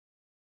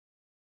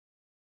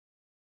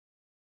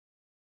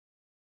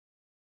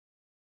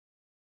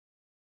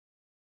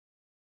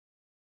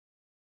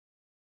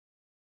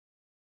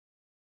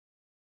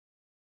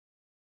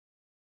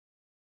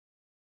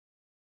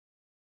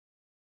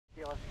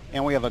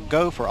And we have a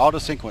go for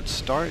auto-sequence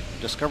start.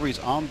 Discovery's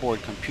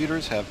onboard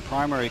computers have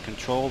primary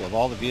control of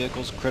all the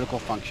vehicle's critical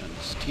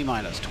functions.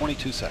 T-minus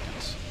 22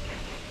 seconds.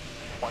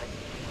 20.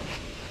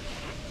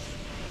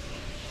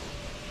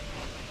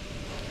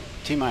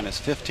 T-minus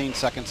 15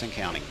 seconds and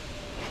counting.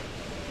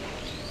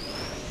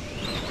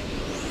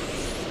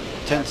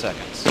 10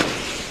 seconds.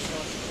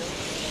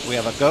 We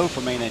have a go for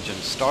main engine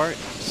start.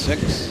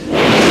 6, 4,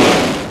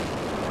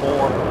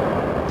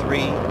 3,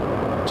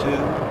 2,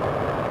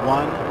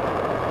 1.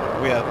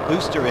 We have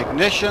booster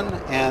ignition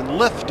and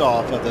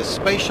liftoff of the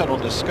Space Shuttle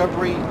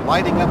Discovery,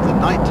 lighting up the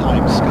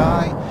nighttime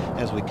sky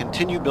as we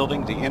continue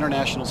building the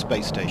International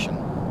Space Station.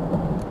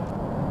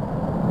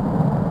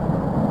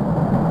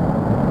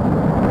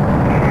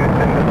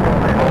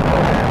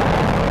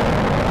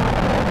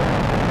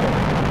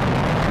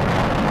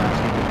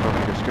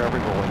 Discovery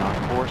rolling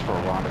on course for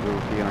a rendezvous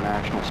with the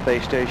International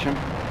Space Station.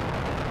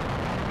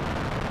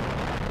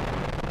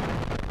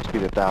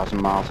 Speed 1,000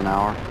 miles an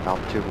hour,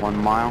 altitude 1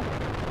 mile.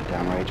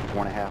 Downrange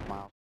 4.5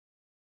 miles.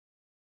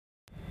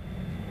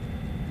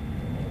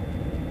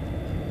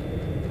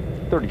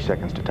 30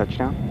 seconds to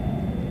touchdown.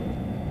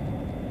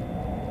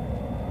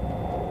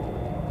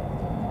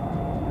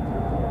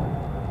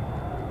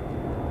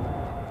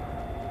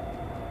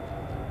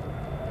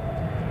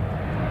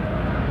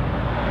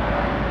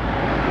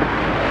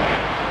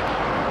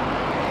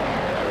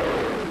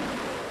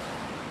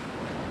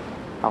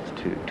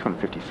 Altitude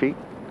 250 feet.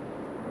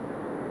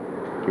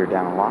 Gear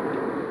down and locked.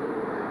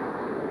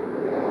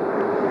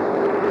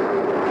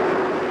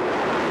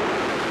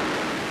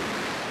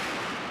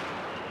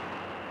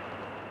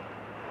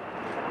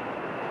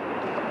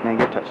 And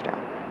get touchdown.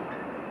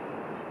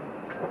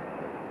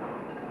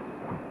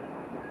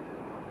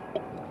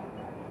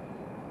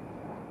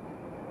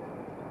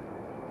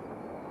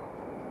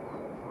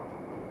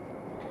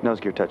 Nose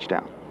gear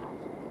touchdown.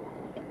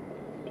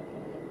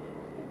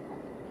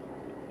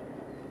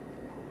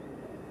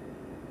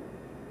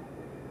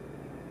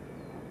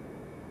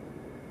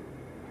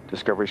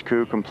 Discovery's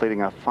crew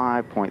completing a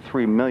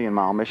 5.3 million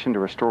mile mission to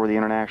restore the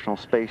International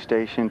Space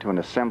Station to an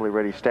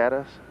assembly-ready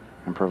status,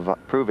 and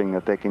proving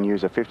that they can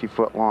use a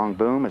 50-foot-long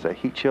boom as a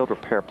heat-shield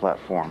repair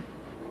platform.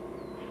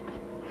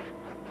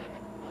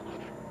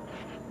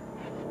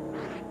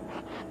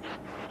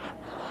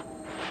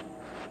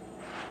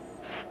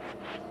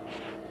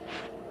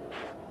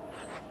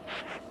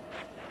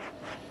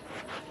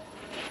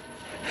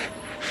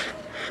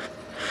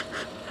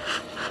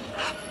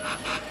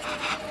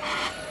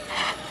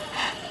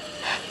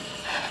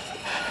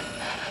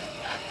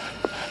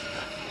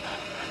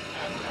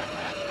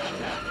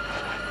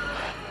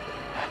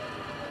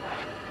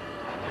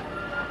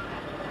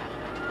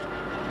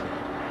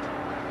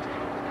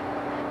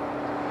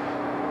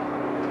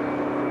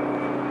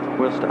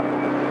 We'll stop.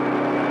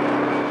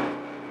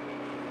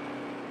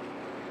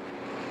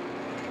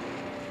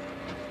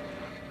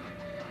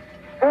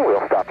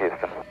 We'll stop,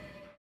 Houston.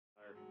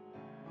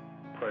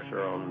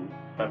 Pressure on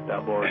left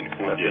outboard. And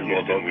Columbia,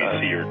 Houston, we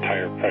see your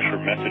tire pressure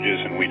messages,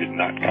 and we did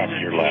not copy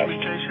your last.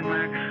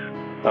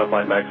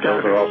 Flight max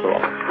codes are also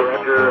off.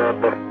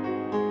 Roger.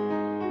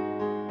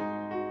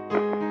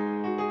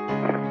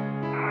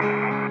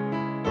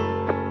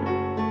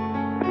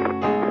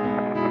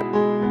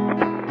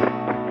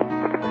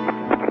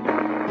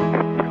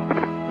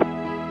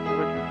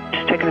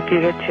 Taking a few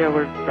hits here.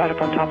 We're right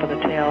up on top of the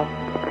tail.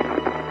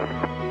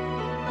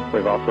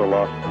 We've also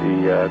lost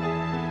the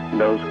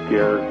nose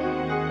gear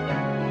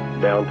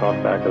down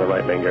talkback and the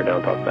right main gear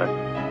down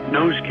talkback.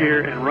 Nose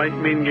gear and right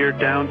main gear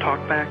down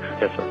talkback?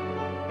 Yes, sir.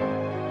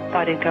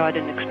 I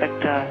didn't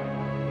expect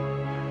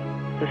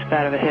this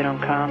bad of a hit on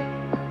comm.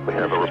 We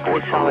have a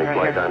report from the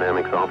flight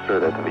dynamics officer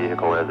that the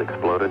vehicle has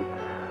exploded.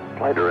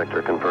 Flight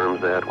director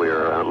confirms that. We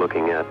are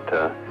looking at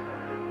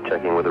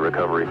checking with the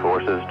recovery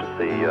forces to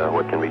see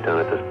what can be done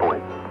at this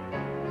point.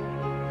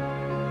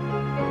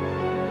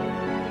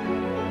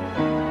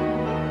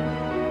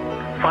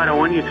 Final,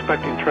 when are you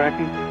expecting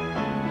tracking?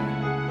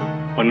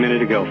 1 minute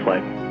to go,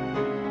 flight.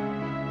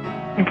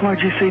 Implied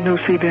GC, no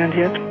C-band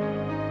yet?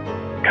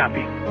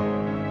 Copy.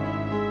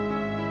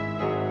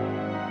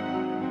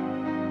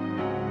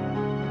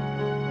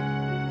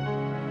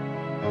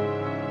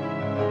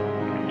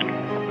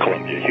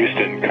 Columbia,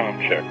 Houston, comm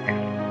check.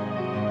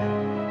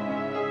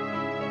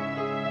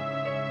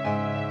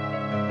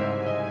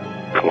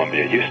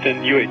 Columbia,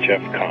 Houston,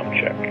 UHF comm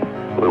check.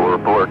 We will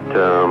report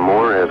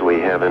more as we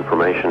have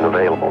information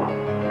available.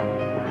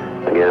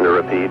 Again, to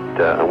repeat,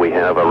 we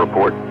have a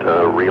report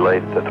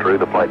relayed through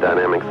the flight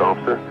dynamics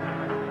officer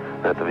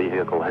that the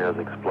vehicle has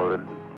exploded.